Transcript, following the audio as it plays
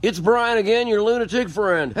It's Brian again, your lunatic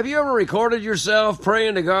friend. Have you ever recorded yourself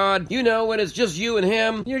praying to God? You know, when it's just you and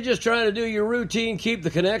Him, you're just trying to do your routine, keep the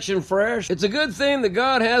connection fresh. It's a good thing that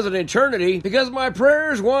God has an eternity because my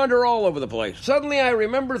prayers wander all over the place. Suddenly I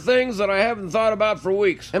remember things that I haven't thought about for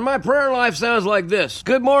weeks. And my prayer life sounds like this.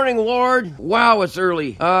 Good morning, Lord. Wow, it's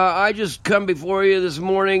early. I just come before you this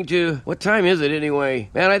morning to... What time is it anyway?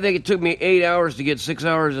 Man, I think it took me 8 hours to get 6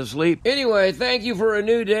 hours of sleep. Anyway, thank you for a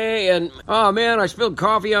new day and... Oh man, I spilled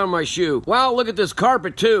coffee on my shoe. Wow, look at this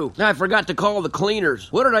carpet too. I forgot to call the cleaners.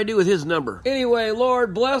 What did I do with his number? Anyway,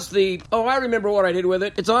 Lord, bless the... Oh, I remember what I did with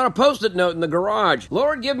it. It's on a post-it note in the garage.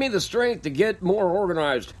 Lord, give me the strength to get more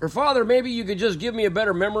organized. Or Father, maybe you could just give me a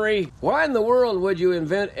better memory. Why in the world would you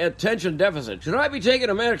invent attention deficit? Should I be taking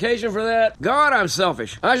a medication for that? God, I'm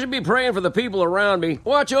selfish. I should be praying for the people around me.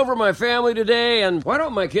 Watch over my family today, and why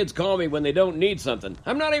don't my kids call me when they don't need something?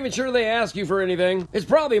 I'm not even sure they ask you for anything. It's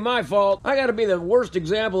probably my fault. I gotta be the worst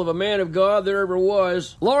example of a man of God there ever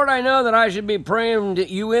was. Lord, I know that I should be praying that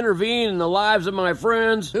you intervene in the lives of my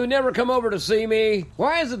friends who never come over to see me.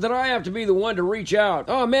 Why is it that I have to be the one to reach out?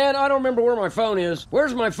 Oh man, I don't remember where my phone is.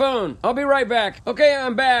 Where's my phone? I'll be right back. Okay,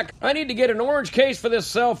 I'm back. I need to get an orange case for this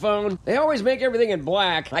cell phone. They always make everything in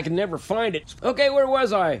black. I can never find it. Okay, where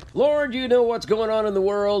was I? Lord, you know what's going on in the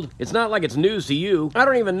world. It's not like it's news to you. I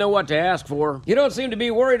don't even know what to ask for. You don't seem to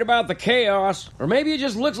be worried about the chaos. Or maybe it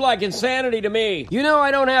just looks like insanity to me. You know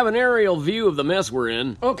I don't have an aerial view of the mess we're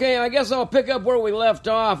in. Okay, I guess I'll pick up where we left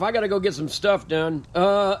off. I gotta go get some stuff done.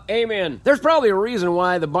 Amen. There's probably a reason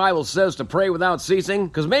why the Bible says to pray without ceasing,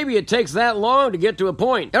 because maybe it takes that long to get to a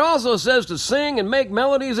point. It also says to sing and make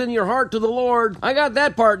melodies in your heart to the Lord. I got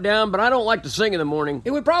that part down, but I don't like to sing in the morning.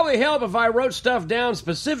 It would probably help if I wrote stuff down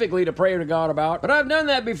specifically to pray to God about, but I've done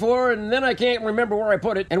that before and then I can't remember where I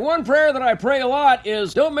put it. And one prayer that I pray a lot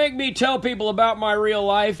is, don't make me tell people about my real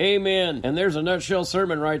life. Amen. And there's a nutshell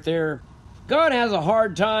sermon right there. God has a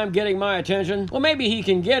hard time getting my attention. Well, maybe he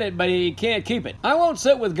can get it, but he can't keep it. I won't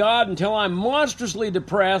sit with God until I'm monstrously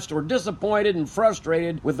depressed or disappointed and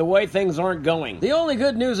frustrated with the way things aren't going. The only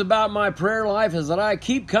good news about my prayer life is that I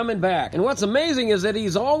keep coming back. And what's amazing is that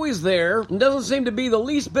he's always there and doesn't seem to be the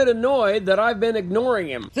least bit annoyed that I've been ignoring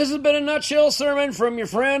him. This has been a nutshell sermon from your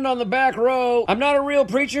friend on the back row. I'm not a real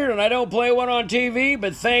preacher and I don't play one on TV,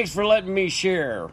 but thanks for letting me share.